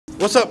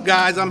What's up,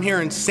 guys? I'm here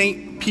in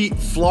St. Pete,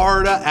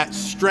 Florida at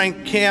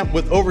Strength Camp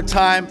with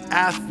Overtime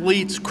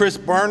Athletes Chris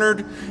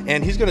Barnard,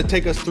 and he's going to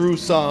take us through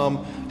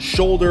some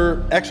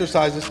shoulder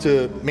exercises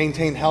to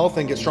maintain health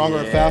and get stronger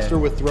and faster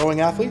with throwing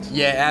athletes?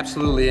 Yeah,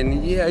 absolutely.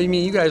 And yeah, I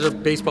mean, you guys are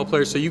baseball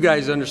players, so you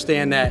guys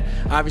understand that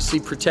obviously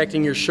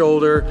protecting your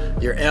shoulder,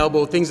 your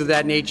elbow, things of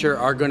that nature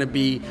are going to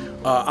be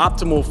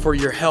optimal for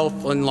your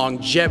health and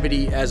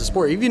longevity as a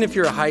sport. Even if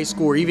you're a high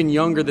school or even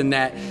younger than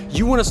that,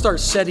 you want to start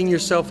setting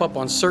yourself up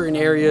on certain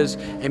areas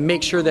and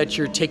make sure that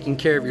you're taking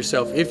care of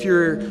yourself. If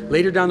you're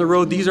later down the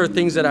road, these are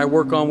things that I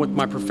work on with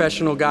my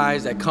professional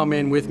guys that come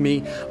in with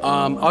me.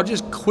 I'll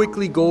just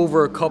quickly go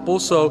over a couple.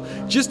 So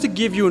just to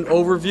give you an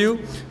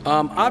overview,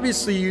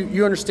 obviously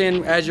you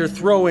understand as you're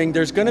throwing,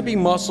 there's going to be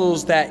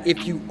muscles that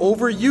if you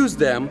overuse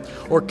them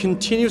or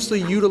continuously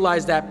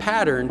utilize that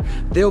pattern,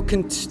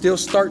 they'll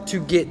start to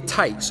get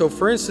tight. So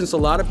for instance, a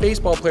lot of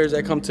baseball players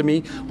that come to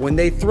me, when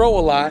they throw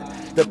a lot,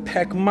 the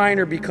pec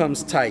minor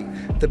becomes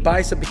tight, the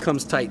bicep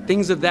becomes tight,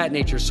 things of that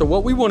nature. So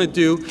what we want to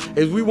do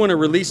is we want to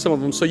release some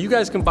of them. So you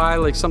guys can buy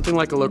like something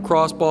like a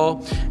lacrosse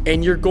ball,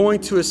 and you're going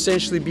to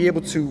essentially be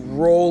able to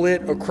roll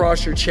it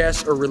across your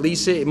chest or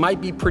release it. It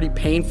might be pretty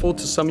painful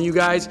to some of you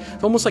guys.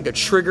 It's almost like a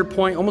trigger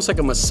point, almost like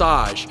a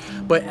massage.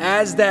 But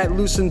as that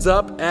loosens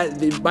up,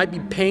 it might be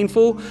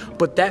painful,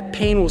 but that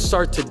pain will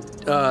start to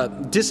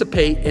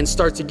dissipate and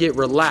start to get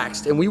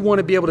relaxed. And we want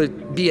to be able to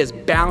be as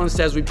balanced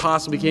as we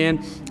possibly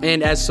can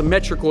and as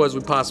symmetrical as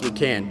we possibly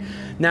can.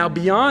 Now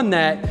beyond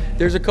that,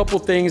 there's a couple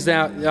things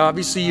that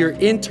obviously your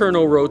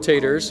internal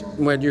rotators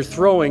when you're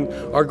throwing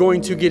are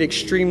going to get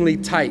extremely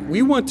tight.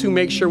 We want to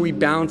make sure we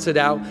balance it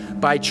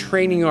out by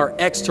training our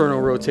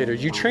external rotators.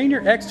 You train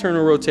your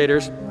external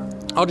rotators.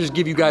 I'll just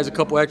give you guys a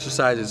couple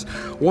exercises.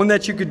 One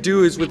that you could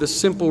do is with a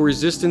simple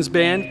resistance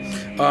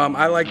band.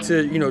 I like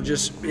to,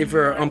 just if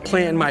I'm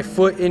planting my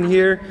foot in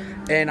here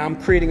and I'm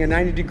creating a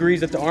 90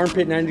 degrees at the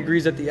armpit, 90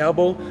 degrees at the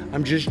elbow,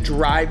 I'm just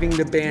driving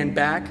the band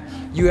back.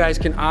 You guys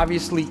can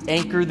obviously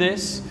anchor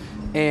this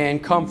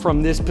and come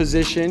from this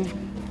position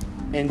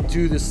and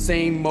do the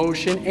same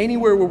motion.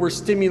 Anywhere where we're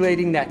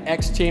stimulating that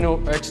external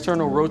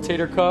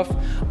rotator cuff,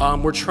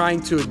 we're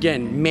trying to,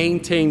 again,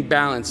 maintain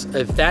balance.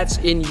 If that's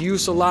in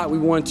use a lot, we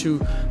want to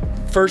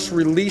first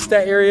release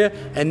that area,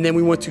 and then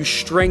we want to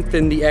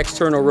strengthen the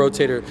external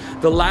rotator.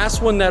 The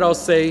last one that I'll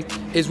say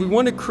is we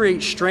want to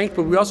create strength,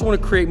 but we also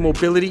want to create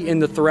mobility in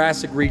the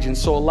thoracic region.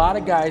 So a lot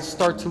of guys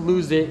start to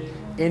lose it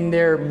in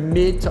their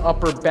mid to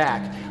upper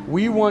back.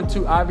 We want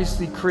to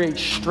obviously create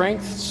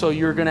strength, so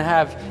you're gonna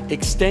have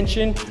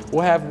extension.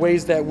 We'll have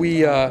ways that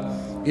we,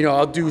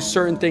 I'll do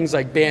certain things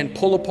like band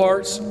pull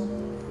aparts,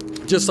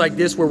 just like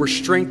this, where we're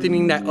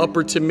strengthening that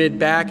upper to mid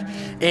back.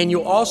 And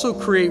you'll also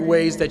create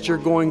ways that you're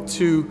going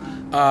to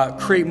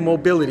create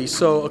mobility.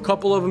 So a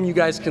couple of them you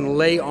guys can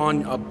lay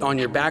on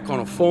your back on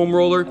a foam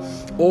roller,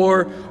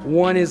 or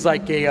one is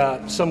like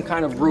some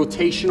kind of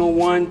rotational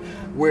one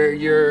where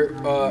you're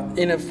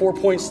in a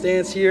 4-point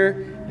stance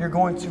here. You're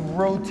going to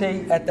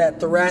rotate at that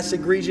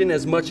thoracic region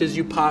as much as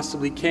you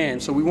possibly can.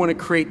 So we want to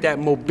create that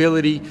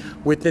mobility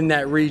within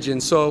that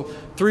region. So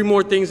 3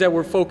 more things that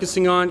we're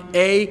focusing on.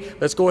 A,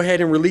 let's go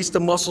ahead and release the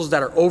muscles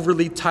that are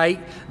overly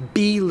tight.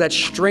 B, let's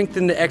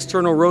strengthen the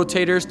external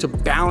rotators to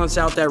balance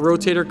out that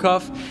rotator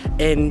cuff.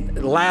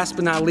 And last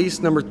but not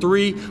least, number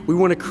 3, we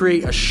want to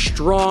create a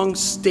strong,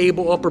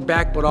 stable upper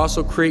back, but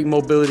also create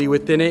mobility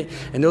within it.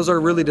 And those are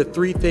really the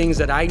 3 things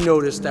that I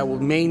noticed that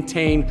will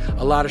maintain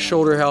a lot of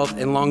shoulder health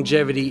and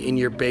longevity in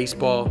your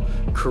baseball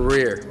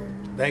career.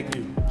 Thank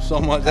you so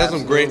much. That's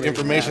some great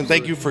information.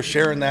 Thank you for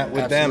sharing that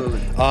with them.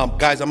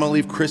 Guys, I'm gonna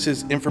leave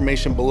Chris's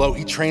information below.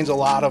 He trains a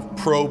lot of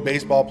pro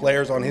baseball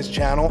players on his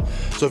channel.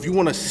 So if you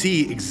wanna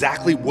see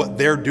exactly what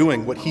they're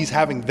doing, what he's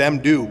having them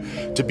do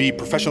to be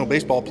professional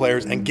baseball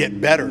players and get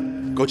better,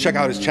 go check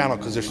out his channel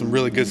because there's some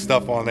really good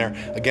stuff on there.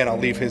 Again, I'll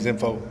leave his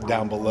info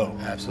down below.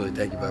 Absolutely,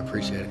 thank you, I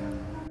appreciate it.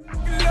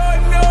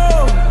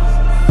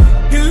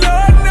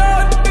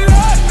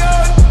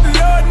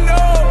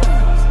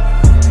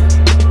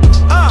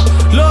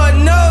 Lord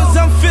knows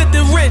I'm fit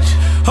to rich.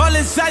 All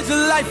inside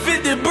of life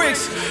fit the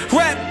bricks.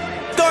 Rap,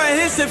 throwing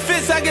hits and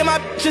fits. I get my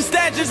bitch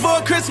statues for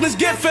a Christmas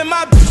gift. And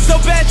my bitch so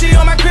bad she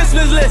on my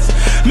Christmas list.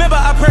 Remember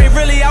I pray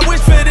really, I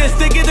wish for this.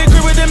 To get the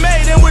grip with the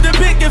maid and with the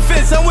picket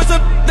fence. I'm with the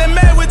that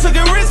mad, we took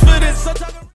a risk for this. So